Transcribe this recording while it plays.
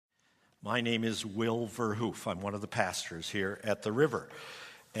My name is Will Verhoof. I'm one of the pastors here at the River.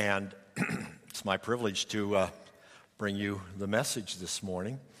 And it's my privilege to bring you the message this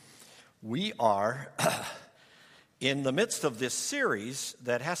morning. We are in the midst of this series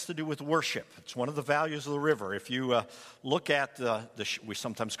that has to do with worship. It's one of the values of the River. If you look at we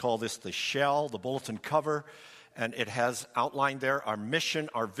sometimes call this the shell, the bulletin cover, and it has outlined there our mission,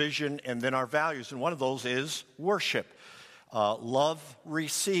 our vision, and then our values. And one of those is worship. Love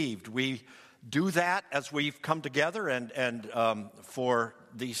received. We do that as we've come together and for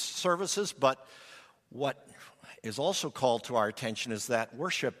these services. But what is also called to our attention is that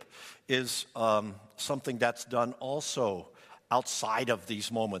worship is something that's done also outside of these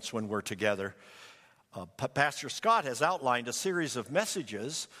moments when we're together. Pastor Scott has outlined a series of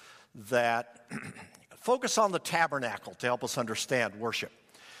messages that focus on the tabernacle to help us understand worship.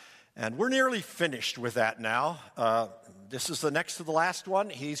 And we're nearly finished with that now. This is the next to the last one.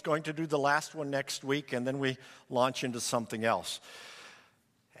 He's going to do the last one next week, and then we launch into something else.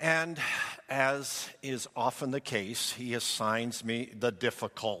 And as is often the case, he assigns me the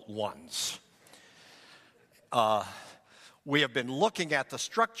difficult ones. We have been looking at the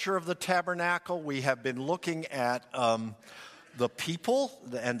structure of the tabernacle. We have been looking at the people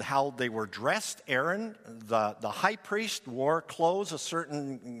and how they were dressed. Aaron, the high priest, wore clothes, a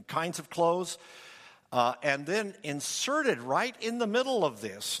certain kinds of clothes. And then inserted right in the middle of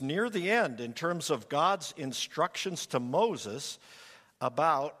this, near the end, in terms of God's instructions to Moses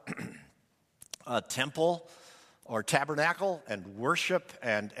about a temple or tabernacle and worship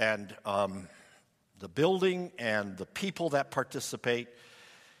and the building and the people that participate,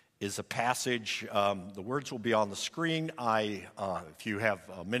 is a passage. The words will be on the screen. If you have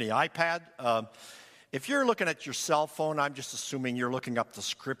a mini iPad, if you're looking at your cell phone, I'm just assuming you're looking up the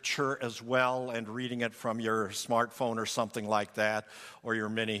scripture as well and reading it from your smartphone or something like that, or your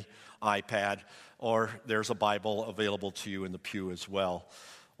mini iPad, or there's a Bible available to you in the pew as well,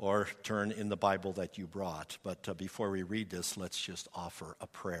 or turn in the Bible that you brought. But before we read this, let's just offer a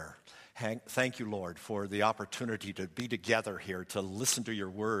prayer. Thank you, Lord, for the opportunity to be together here, to listen to your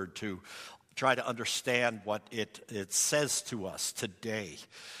word, to try to understand what it says to us today.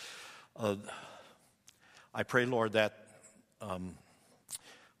 I pray, Lord, that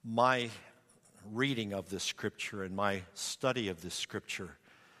my reading of this scripture and my study of this scripture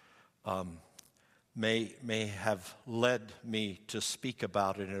may have led me to speak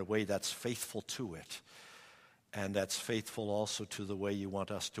about it in a way that's faithful to it, and that's faithful also to the way you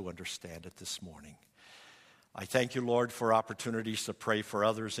want us to understand it this morning. I thank you, Lord, for opportunities to pray for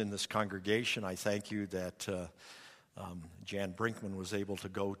others in this congregation. I thank you that Jan Brinkman was able to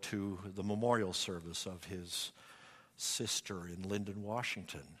go to the memorial service of his sister in Linden,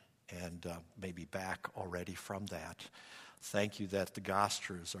 Washington, and may be back already from that. Thank you that the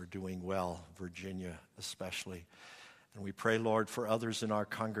Gosters are doing well, Virginia especially. And we pray, Lord, for others in our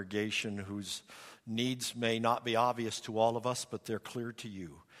congregation whose needs may not be obvious to all of us, but they're clear to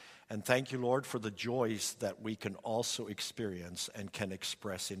you. And thank you, Lord, for the joys that we can also experience and can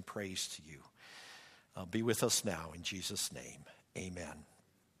express in praise to you. Be with us now in Jesus' name. Amen.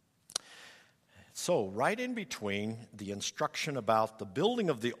 So, right in between the instruction about the building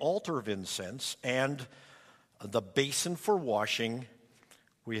of the altar of incense and the basin for washing,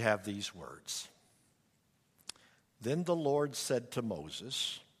 we have these words. Then the Lord said to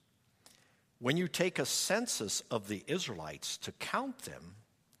Moses, when you take a census of the Israelites to count them,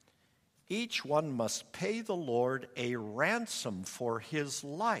 each one must pay the Lord a ransom for his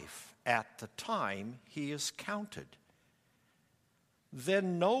life at the time he is counted.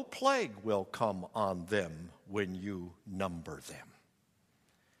 Then no plague will come on them when you number them.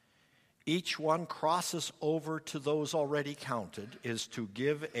 Each one crosses over to those already counted is to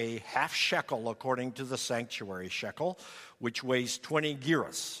give a half shekel according to the sanctuary shekel, which weighs 20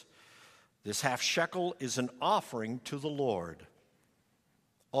 gerahs. This half shekel is an offering to the Lord.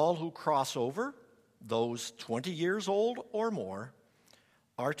 All who cross over, those 20 years old or more,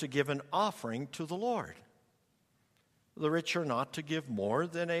 are to give an offering to the Lord. The rich are not to give more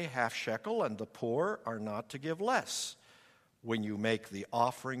than a half shekel, and the poor are not to give less when you make the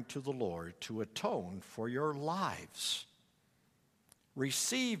offering to the Lord to atone for your lives.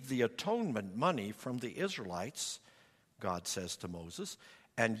 Receive the atonement money from the Israelites, God says to Moses,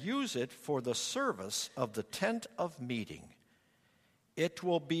 and use it for the service of the tent of meeting. It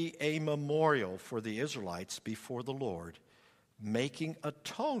will be a memorial for the Israelites before the Lord, making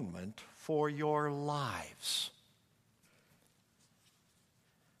atonement for your lives.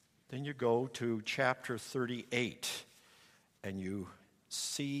 Then you go to chapter 38, and you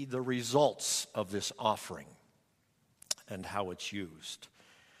see the results of this offering and how it's used.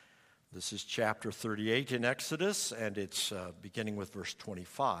 This is chapter 38 in Exodus, and it's beginning with verse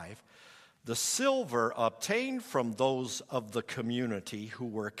 25. The silver obtained from those of the community who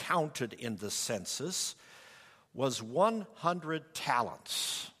were counted in the census was 100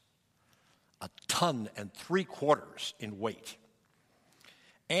 talents, a ton and 3/4 in weight,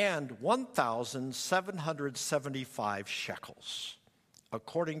 and 1,775 shekels,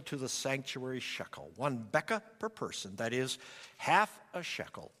 according to the sanctuary shekel, 1 beka per person, that is, half a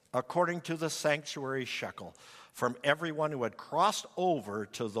shekel, according to the sanctuary shekel, from everyone who had crossed over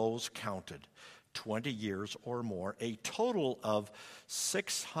to those counted, 20 years or more, a total of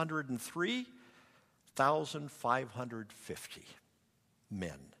 603,550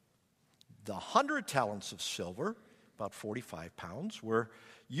 men. The 100 talents of silver, about 45 pounds, were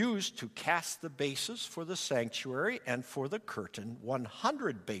used to cast the bases for the sanctuary and for the curtain,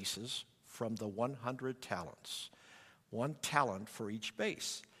 100 bases from the 100 talents, 1 talent for each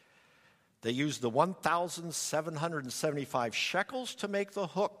base. They used the 1,775 shekels to make the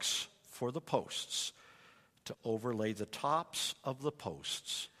hooks for the posts, to overlay the tops of the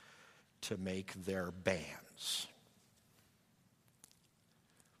posts, to make their bands.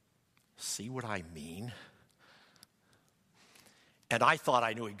 See what I mean? And I thought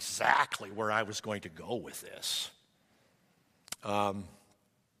I knew exactly where I was going to go with this. And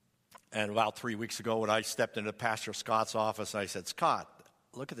about 3 weeks ago, when I stepped into Pastor Scott's office, I said, Scott,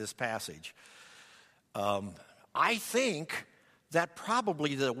 look at this passage. I think that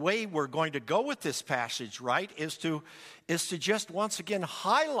probably the way we're going to go with this passage, right, is to just once again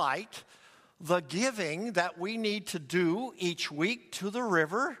highlight the giving that we need to do each week to the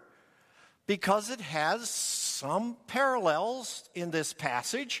river, because it has some parallels in this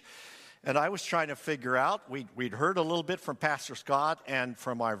passage. And I was trying to figure out, we'd heard a little bit from Pastor Scott and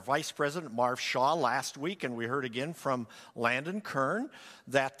from our Vice President, Marv Shaw, last week, and we heard again from Landon Kern,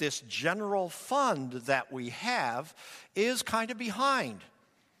 that this general fund that we have is kind of behind.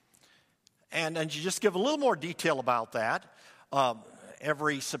 And to just give a little more detail about that,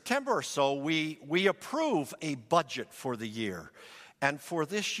 every September or so, we approve a budget for the year. And for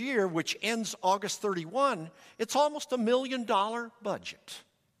this year, which ends August 31, it's almost $1 million budget.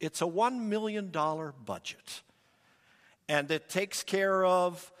 It's a $1 million budget. And it takes care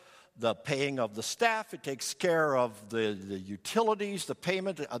of the paying of the staff. It takes care of the utilities, the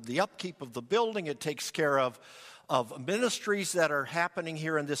payment, the upkeep of the building. It takes care of ministries that are happening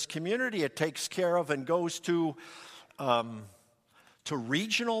here in this community. It takes care of and goes to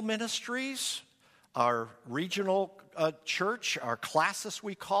regional ministries. Our regional church, our classis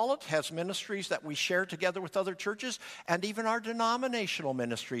we call it, has ministries that we share together with other churches, and even our denominational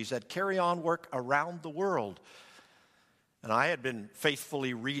ministries that carry on work around the world. And I had been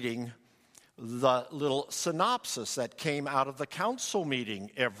faithfully reading the little synopsis that came out of the council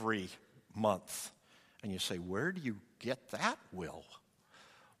meeting every month. And you say, where do you get that, Will?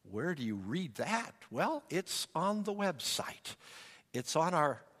 Where do you read that? Well, it's on the website. It's on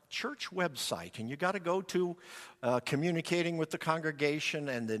our church website, and you got to go to communicating with the congregation,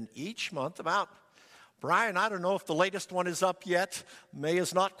 and then each month about, Brian, I don't know if the latest one is up yet. May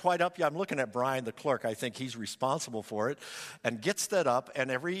is not quite up yet. I'm looking at Brian, the clerk. I think he's responsible for it, and gets that up, and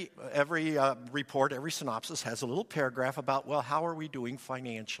every report, every synopsis has a little paragraph about, well, how are we doing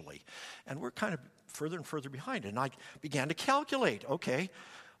financially? And we're kind of further and further behind, and I began to calculate, okay,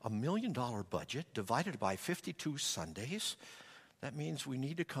 $1 million budget divided by 52 Sundays. That means we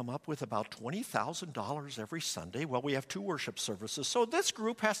need to come up with about $20,000 every Sunday. Well, we have 2 worship services, so this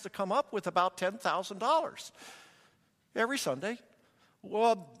group has to come up with about $10,000 every Sunday.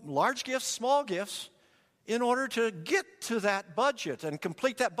 Well, large gifts, small gifts, in order to get to that budget and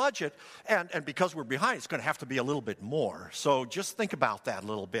complete that budget. And because we're behind, it's going to have to be a little bit more. So just think about that a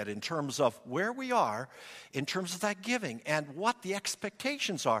little bit in terms of where we are, in terms of that giving and what the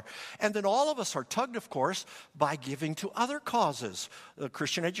expectations are. And then all of us are tugged, of course, by giving to other causes. The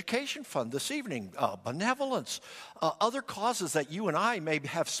Christian Education Fund this evening, benevolence, other causes that you and I may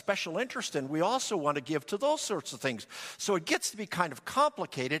have special interest in. We also want to give to those sorts of things. So it gets to be kind of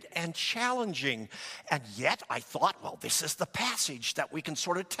complicated and challenging. And yet I thought, well, this is the passage that we can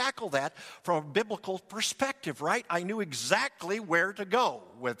sort of tackle that from a biblical perspective, right? I knew exactly where to go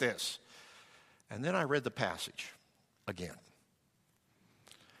with this. And then I read the passage again.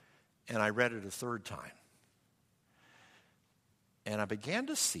 And I read it a third time. And I began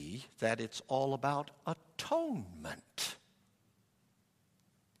to see that it's all about atonement.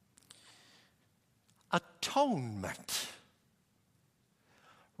 Atonement.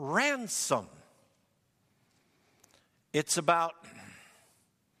 Ransom. It's about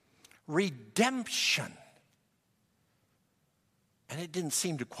redemption And it didn't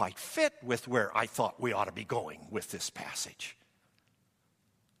seem to quite fit with where I thought we ought to be going with this passage.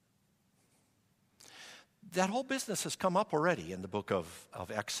 That whole business has come up already in the book of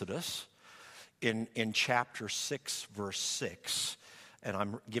Exodus, in chapter 6, verse 6. And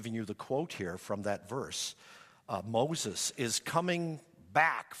I'm giving you the quote here from that verse. Moses is coming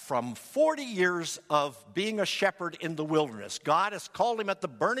back from 40 years of being a shepherd in the wilderness. God has called him at the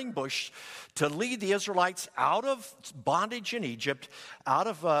burning bush to lead the Israelites out of bondage in Egypt, out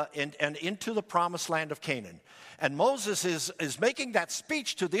of and into the promised land of Canaan. And Moses is making that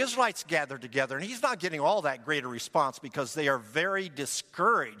speech to the Israelites gathered together, and he's not getting all that great a response because they are very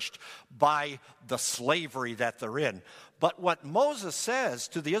discouraged by the slavery that they're in. But what Moses says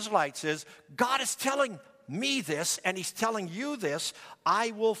to the Israelites is, God is telling me this, and he's telling you this: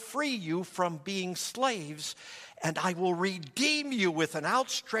 I will free you from being slaves, and I will redeem you with an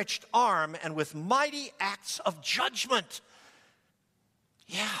outstretched arm and with mighty acts of judgment.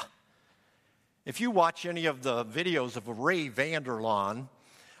 Yeah. If you watch any of the videos of Ray Vanderlaan,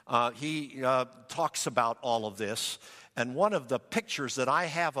 he talks about all of this. And one of the pictures that I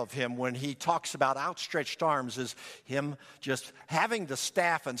have of him when he talks about outstretched arms is him just having the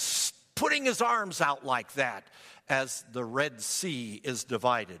staff and putting his arms out like that as the Red Sea is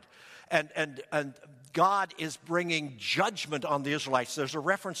divided. And God is bringing judgment on the Israelites. There's a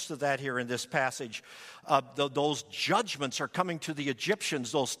reference to that here in this passage. Those judgments are coming to the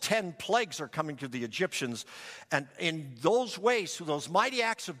Egyptians. Those 10 plagues are coming to the Egyptians. And in those ways, through those mighty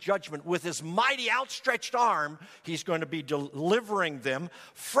acts of judgment, with his mighty outstretched arm, he's going to be delivering them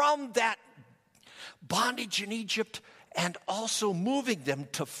from that bondage in Egypt and also moving them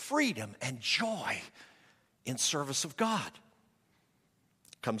to freedom and joy in service of God.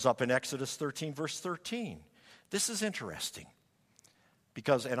 Comes up in Exodus 13, verse 13. This is interesting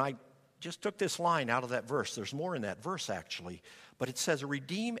because, and I just took this line out of that verse. There's more in that verse, actually. But it says,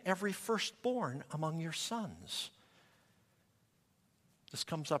 redeem every firstborn among your sons. This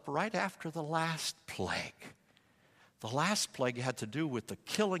comes up right after the last plague. The last plague had to do with the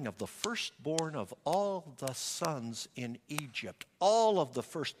killing of the firstborn of all the sons in Egypt, all of the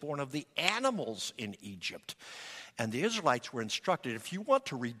firstborn of the animals in Egypt. And the Israelites were instructed, if you want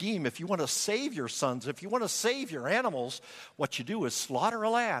to redeem, if you want to save your sons, if you want to save your animals, what you do is slaughter a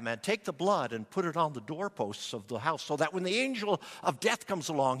lamb and take the blood and put it on the doorposts of the house so that when the angel of death comes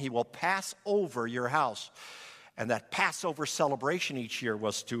along, he will pass over your house. And that Passover celebration each year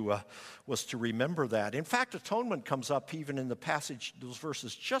was to remember that. In fact, atonement comes up even in the passage, those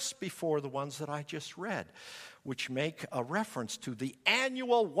verses just before the ones that I just read, which make a reference to the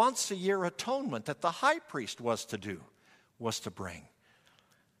annual once-a-year atonement that the high priest was to bring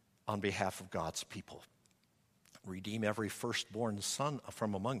on behalf of God's people. Redeem every firstborn son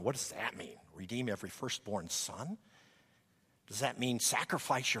from among. What does that mean? Redeem every firstborn son? Does that mean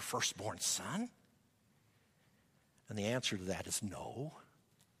sacrifice your firstborn son? And the answer to that is no.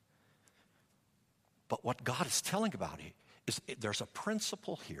 But what God is telling about it is there's a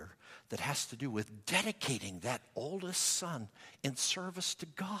principle here that has to do with dedicating that oldest son in service to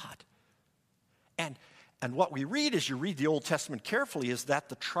God. And what we read as you read the Old Testament carefully is that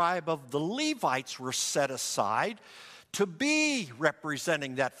the tribe of the Levites were set aside to be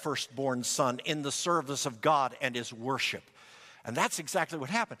representing that firstborn son in the service of God and his worship. And that's exactly what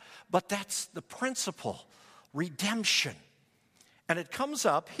happened. But that's the principle. Redemption. And it comes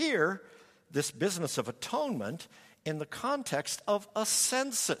up here, this business of atonement, in the context of a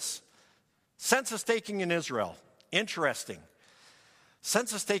census. Census taking in Israel. Interesting.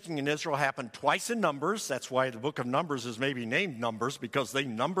 Census taking in Israel happened twice in Numbers. That's why the book of Numbers is maybe named Numbers, because they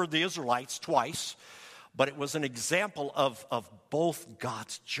numbered the Israelites twice. But it was an example of both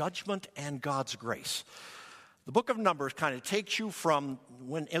God's judgment and God's grace. The book of Numbers kind of takes you from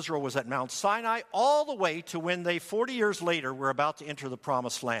when Israel was at Mount Sinai all the way to when they, 40 years later, were about to enter the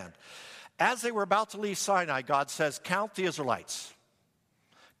promised land. As they were about to leave Sinai, God says, count the Israelites.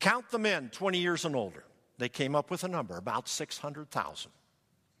 Count the men 20 years and older. They came up with a number, about 600,000.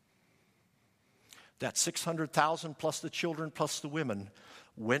 That 600,000 plus the children plus the women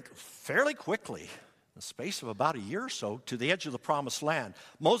went fairly quickly, in the space of about a year or so, to the edge of the promised land.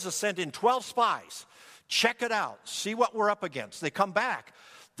 Moses sent in 12 spies. Check it out. See what we're up against. They come back.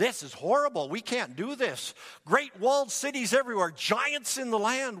 This is horrible. We can't do this. Great walled cities everywhere. Giants in the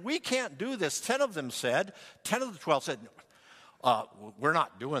land. We can't do this. 10 of them said, 10 of the 12 said, we're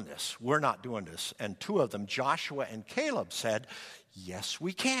not doing this. We're not doing this. And 2 of them, Joshua and Caleb, said, yes,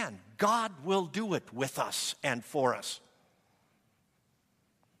 we can. God will do it with us and for us.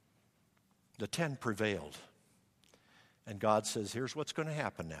 The 10 prevailed. And God says, here's what's going to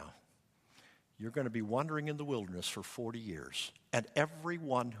happen now. you're going to be wandering in the wilderness for 40 years. And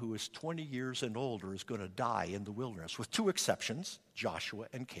everyone who is 20 years and older is going to die in the wilderness, with two exceptions, Joshua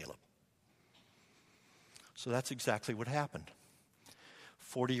and Caleb. So that's exactly what happened.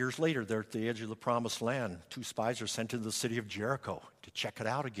 40 years later, they're at the edge of the promised land. Two spies are sent into the city of Jericho to check it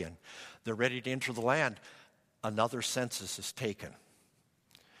out again. They're ready to enter the land. Another census is taken.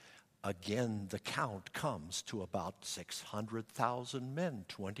 Again, the count comes to about 600,000 men,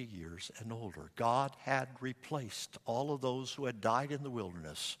 20 years and older. God had replaced all of those who had died in the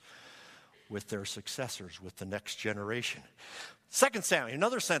wilderness with their successors, with the next generation. 2 Samuel,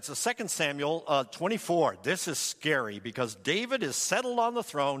 another census, 2 Samuel 24. This is scary because David is settled on the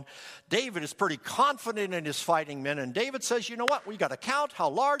throne. David is pretty confident in his fighting men. And David says, you know what? We got to count how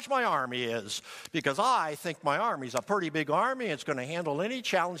large my army is, because I think my army's a pretty big army. It's going to handle any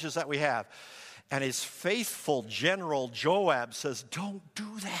challenges that we have. And his faithful general Joab says, don't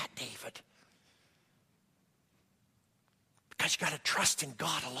do that, David. Because you got to trust in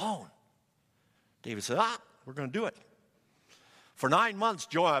God alone. David said, we're going to do it. For 9 months,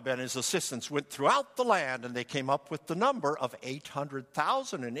 Joab and his assistants went throughout the land, and they came up with the number of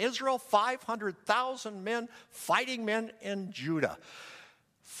 800,000 in Israel, 500,000 men, fighting men in Judah.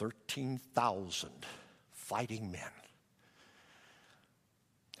 13,000 fighting men.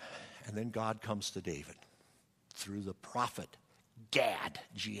 And then God comes to David through the prophet Gad,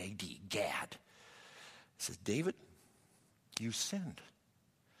 G-A-D, Gad. He says, David, you sinned.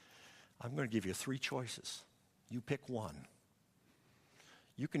 I'm going to give you 3 choices. You pick one.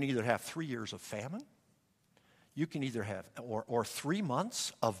 You can either have 3 years of famine, you can either have, or 3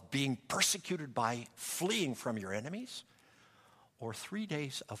 months of being persecuted by fleeing from your enemies, or 3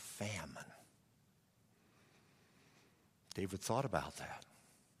 days of famine. David thought about that,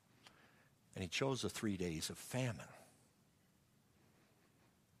 and he chose the 3 days of famine.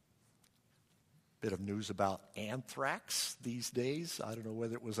 Bit of news about anthrax these days. I don't know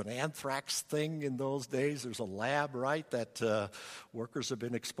whether it was an anthrax thing in those days. There's a lab, right, that workers have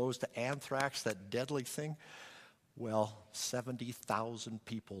been exposed to anthrax, that deadly thing. Well, 70,000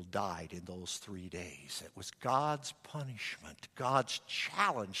 people died in those 3 days. It was God's punishment, God's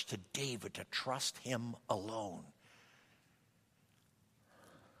challenge to David to trust him alone.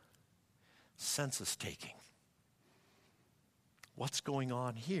 Census taking. What's going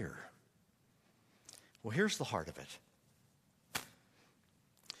on here? Well, here's the heart of it.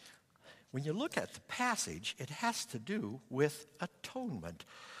 When you look at the passage, it has to do with atonement.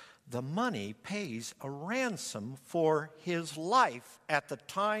 The money pays a ransom for his life at the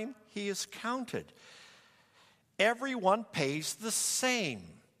time he is counted. Everyone pays the same.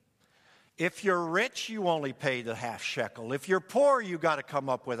 If you're rich, you only pay the half shekel. If you're poor, you got to come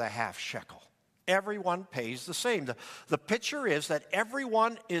up with a half shekel. Everyone pays the same. The picture is that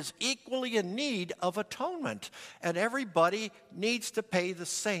everyone is equally in need of atonement, and everybody needs to pay the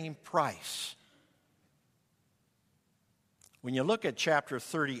same price. When you look at chapter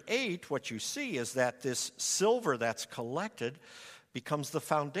 38, what you see is that this silver that's collected becomes the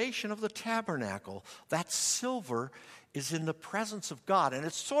foundation of the tabernacle. That silver is in the presence of God, and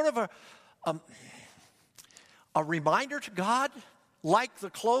it's sort of a reminder to God, like the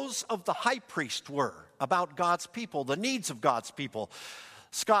clothes of the high priest were, about God's people, the needs of God's people.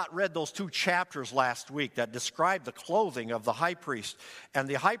 Scott read those 2 chapters last week that described the clothing of the high priest. And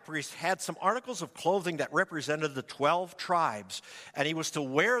the high priest had some articles of clothing that represented the 12 tribes. And he was to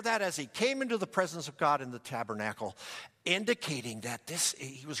wear that as he came into the presence of God in the tabernacle, indicating that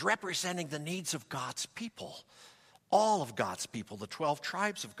he was representing the needs of God's people. All of God's people, the 12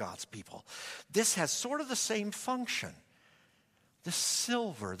 tribes of God's people. This has sort of the same function. The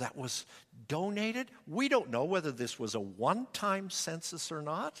silver that was donated, we don't know whether this was a one-time census or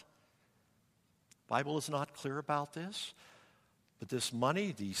not. The Bible is not clear about this. But this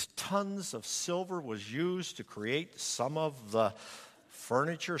money, these tons of silver, was used to create some of the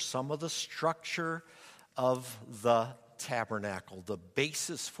furniture, some of the structure of the tabernacle, the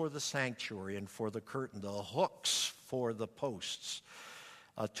basis for the sanctuary and for the curtain, the hooks for the posts.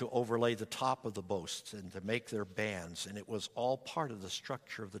 To overlay the top of the posts and to make their bands. And it was all part of the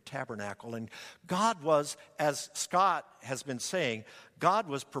structure of the tabernacle. And God was, as Scott has been saying, God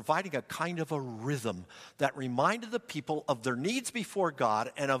was providing a kind of a rhythm that reminded the people of their needs before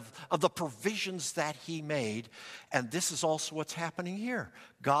God and of the provisions that he made. And this is also what's happening here.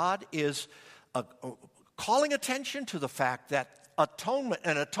 God is calling attention to the fact that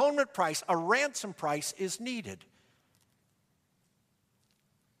an atonement price, a ransom price is needed.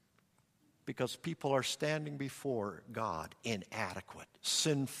 Because people are standing before God inadequate,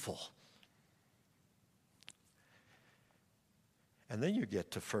 sinful. And then you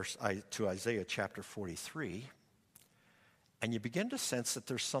get to Isaiah chapter 43, and you begin to sense that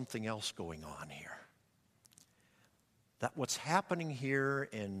there's something else going on here. That what's happening here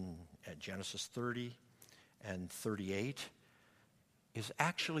in Genesis 30 and 38 is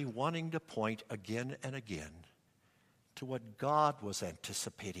actually wanting to point again and again to what God was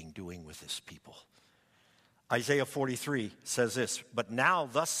anticipating doing with his people. Isaiah 43 says this, "But now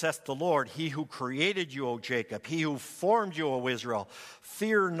thus saith the Lord, he who created you, O Jacob, he who formed you, O Israel,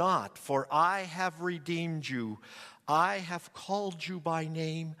 fear not, for I have redeemed you. I have called you by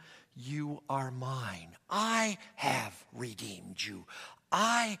name. You are mine. I have redeemed you.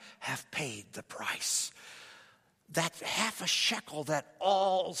 I have paid the price." That half a shekel that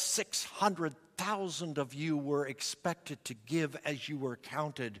all 600,000 of you were expected to give as you were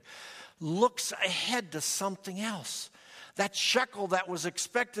counted looks ahead to something else. That shekel that was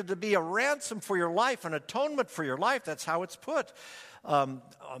expected to be a ransom for your life, an atonement for your life, that's how it's put.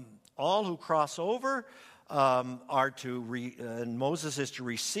 All who cross over are to, and Moses is to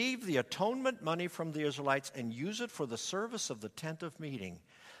receive the atonement money from the Israelites and use it for the service of the tent of meeting,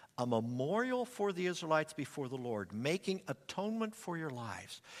 a memorial for the Israelites before the Lord, making atonement for your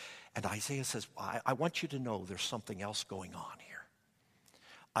lives. And Isaiah says, I want you to know there's something else going on here.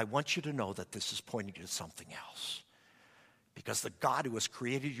 I want you to know that this is pointing to something else. Because the God who has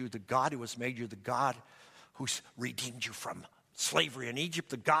created you, the God who has made you, the God who's redeemed you from slavery in Egypt,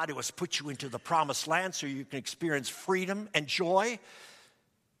 the God who has put you into the promised land so you can experience freedom and joy,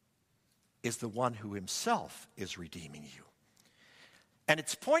 is the one who himself is redeeming you. And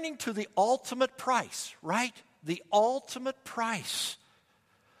it's pointing to the ultimate price, right? The ultimate price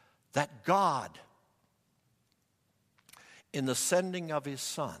that God, in the sending of his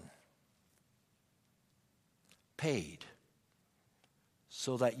Son, paid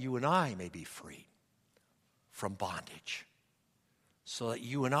so that you and I may be free from bondage, so that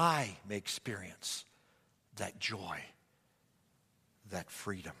you and I may experience that joy, that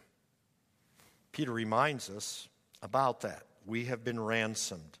freedom. Peter reminds us about that. We have been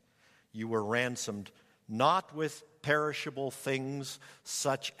ransomed. You were ransomed not with perishable things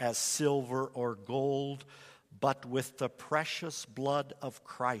such as silver or gold, but with the precious blood of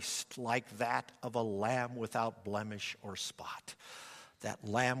Christ, like that of a lamb without blemish or spot. That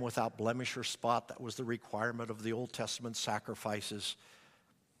lamb without blemish or spot, that was the requirement of the Old Testament sacrifices,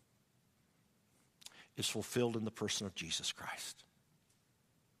 is fulfilled in the person of Jesus Christ.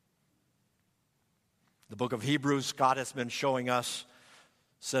 The book of Hebrews, God has been showing us,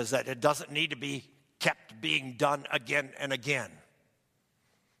 says that it doesn't need to be kept being done again and again.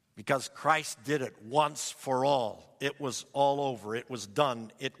 Because Christ did it once for all. It was all over. It was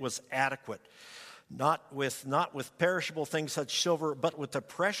done. It was adequate. Not with perishable things such as silver, but with the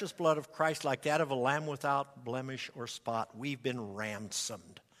precious blood of Christ, like that of a lamb without blemish or spot. We've been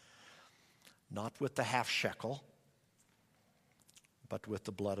ransomed. Not with the half shekel, but with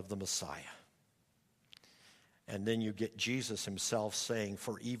the blood of the Messiah. And then you get Jesus himself saying,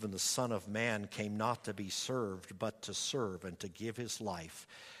 "For even the Son of Man came not to be served, but to serve and to give his life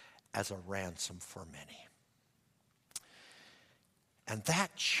as a ransom for many." And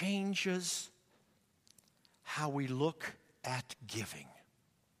that changes how we look at giving.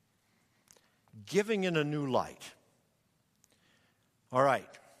 Giving in a new light. All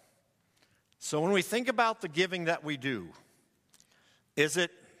right. So when we think about the giving that we do, is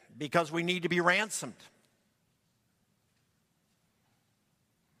it because we need to be ransomed?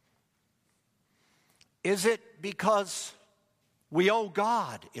 Is it because we owe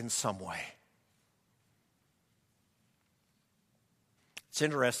God in some way? It's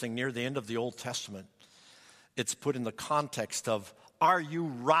interesting, near the end of the Old Testament, it's put in the context of, are you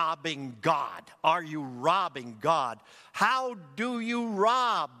robbing God? Are you robbing God? How do you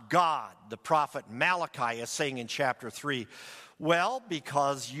rob God? The prophet Malachi is saying in chapter 3, well,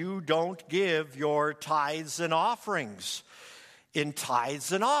 because you don't give your tithes and offerings. In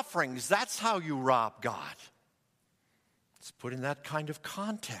tithes and offerings, that's how you rob God. It's put in that kind of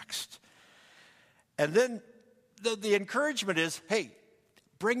context. And then the encouragement is, hey,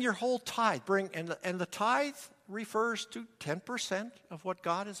 bring your whole tithe. And the tithe refers to 10% of what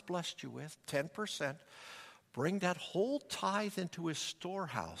God has blessed you with, 10%. Bring that whole tithe into his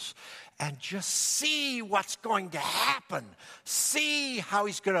storehouse and just see what's going to happen. See how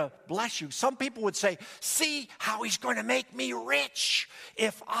he's going to bless you. Some people would say, see how he's going to make me rich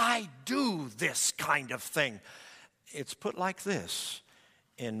if I do this kind of thing. It's put like this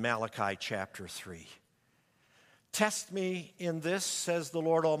in Malachi chapter 3. Test me in this, says the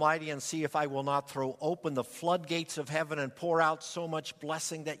Lord Almighty, and see if I will not throw open the floodgates of heaven and pour out so much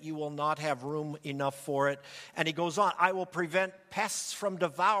blessing that you will not have room enough for it. And he goes on, I will prevent pests from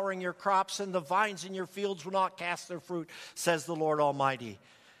devouring your crops, and the vines in your fields will not cast their fruit, says the Lord Almighty.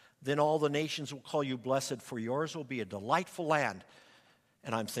 Then all the nations will call you blessed, for yours will be a delightful land.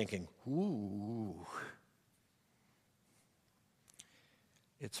 And I'm thinking, ooh.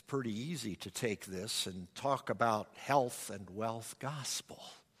 It's pretty easy to take this and talk about health and wealth gospel.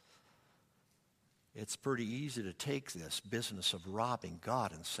 It's pretty easy to take this business of robbing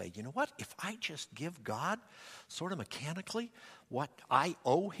God and say, you know what, if I just give God sort of mechanically what I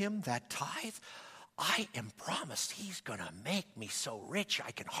owe him, that tithe, I am promised he's going to make me so rich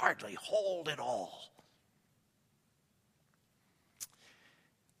I can hardly hold it all.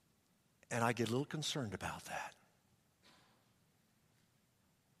 And I get a little concerned about that.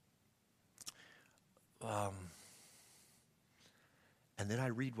 And then I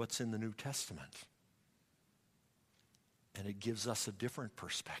read what's in the New Testament. And it gives us a different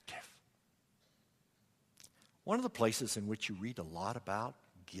perspective. One of the places in which you read a lot about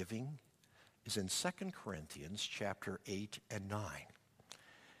giving is in 2 Corinthians chapter 8 and 9.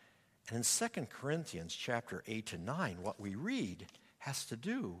 And in 2 Corinthians chapter 8 and 9, what we read has to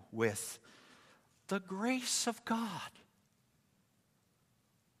do with the grace of God.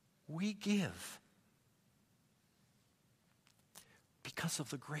 We give because of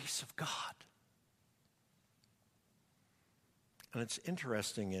the grace of God. And it's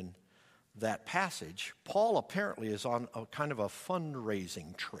interesting in that passage, Paul apparently is on a kind of a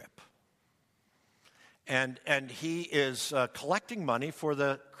fundraising trip. And he is collecting money for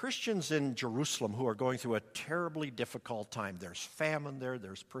the Christians in Jerusalem who are going through a terribly difficult time. There's famine there,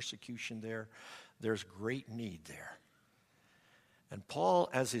 there's persecution there, there's great need there. And Paul,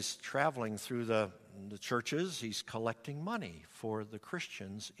 as he's traveling through the churches, he's collecting money for the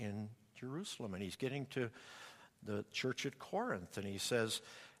Christians in Jerusalem. And he's getting to the church at Corinth, and he says,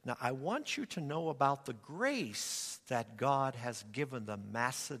 now I want you to know about the grace that God has given the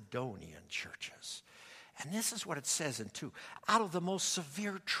Macedonian churches. And this is what it says in 2. Out of the most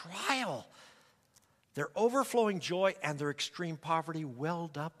severe trial, their overflowing joy and their extreme poverty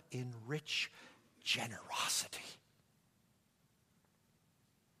welled up in rich generosity.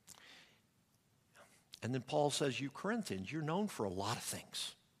 And then Paul says, you Corinthians, you're known for a lot of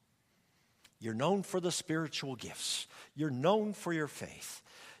things. You're known for the spiritual gifts. You're known for your faith.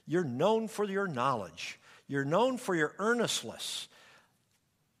 You're known for your knowledge. You're known for your earnestness.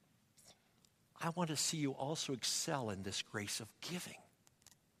 I want to see you also excel in this grace of giving.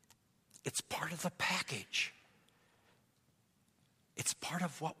 It's part of the package. It's part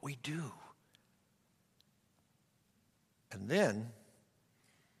of what we do. And then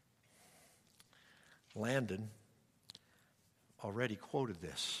Landon already quoted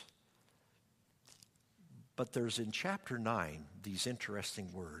this. But there's in chapter 9 these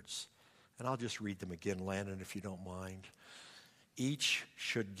interesting words. And I'll just read them again, Landon, if you don't mind. Each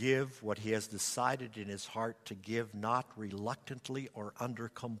should give what he has decided in his heart to give, not reluctantly or under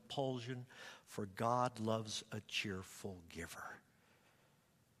compulsion, for God loves a cheerful giver.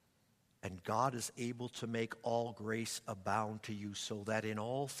 And God is able to make all grace abound to you, so that in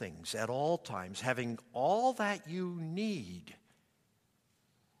all things, at all times, having all that you need,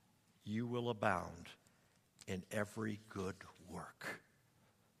 you will abound in every good work.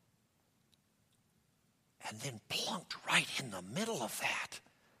 And then plunked right in the middle of that,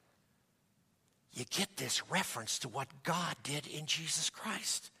 you get this reference to what God did in Jesus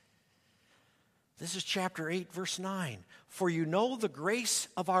Christ. This is chapter 8, verse 9. For you know the grace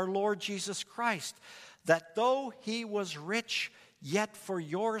of our Lord Jesus Christ, that though he was rich, yet for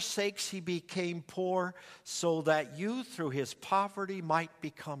your sakes he became poor, so that you through his poverty might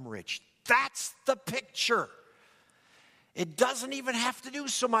become rich. That's the picture. It doesn't even have to do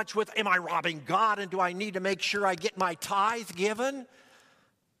so much with, am I robbing God and do I need to make sure I get my tithe given?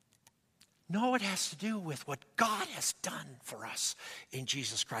 No, it has to do with what God has done for us in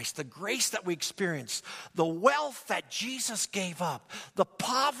Jesus Christ. The grace that we experienced, the wealth that Jesus gave up, the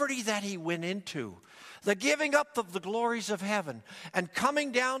poverty that he went into, the giving up of the glories of heaven, and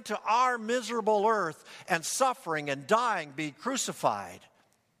coming down to our miserable earth and suffering and dying, being crucified,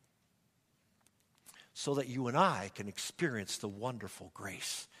 so that you and I can experience the wonderful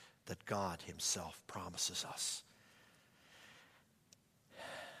grace that God himself promises us.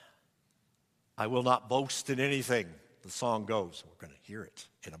 I will not boast in anything, the song goes. We're going to hear it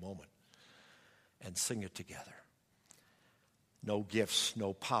in a moment and sing it together. No gifts,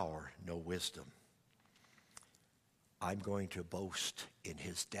 no power, no wisdom. I'm going to boast in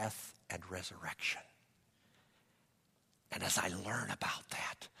his death and resurrection And as I learn about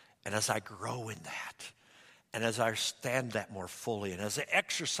that, and as I grow in that, and as I understand that more fully, and as I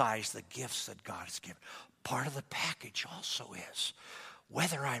exercise the gifts that God has given, part of the package also is,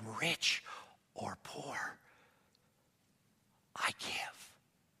 whether I'm rich or poor, I give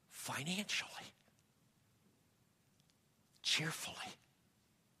financially, cheerfully,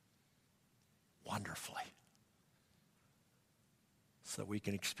 wonderfully, so that we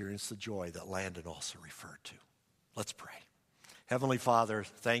can experience the joy that Landon also referred to. Let's pray. Heavenly Father,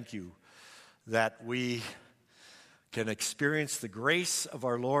 thank you that we can experience the grace of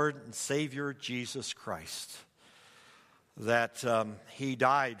our Lord and Savior Jesus Christ, that he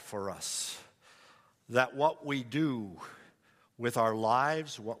died for us, that what we do with our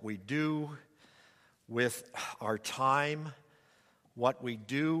lives, what we do with our time, what we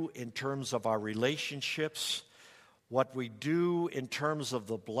do in terms of our relationships, what we do in terms of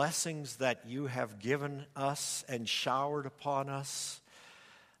the blessings that you have given us and showered upon us,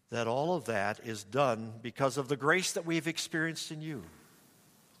 that all of that is done because of the grace that we've experienced in you,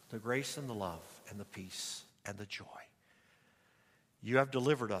 the grace and the love and the peace and the joy. You have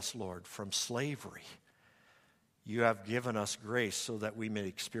delivered us, Lord, from slavery. You have given us grace so that we may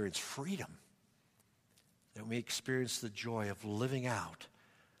experience freedom, that we may experience the joy of living out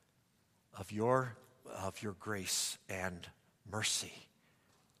of your grace and mercy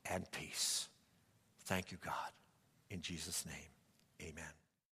and peace. Thank you, God. In Jesus' name, amen.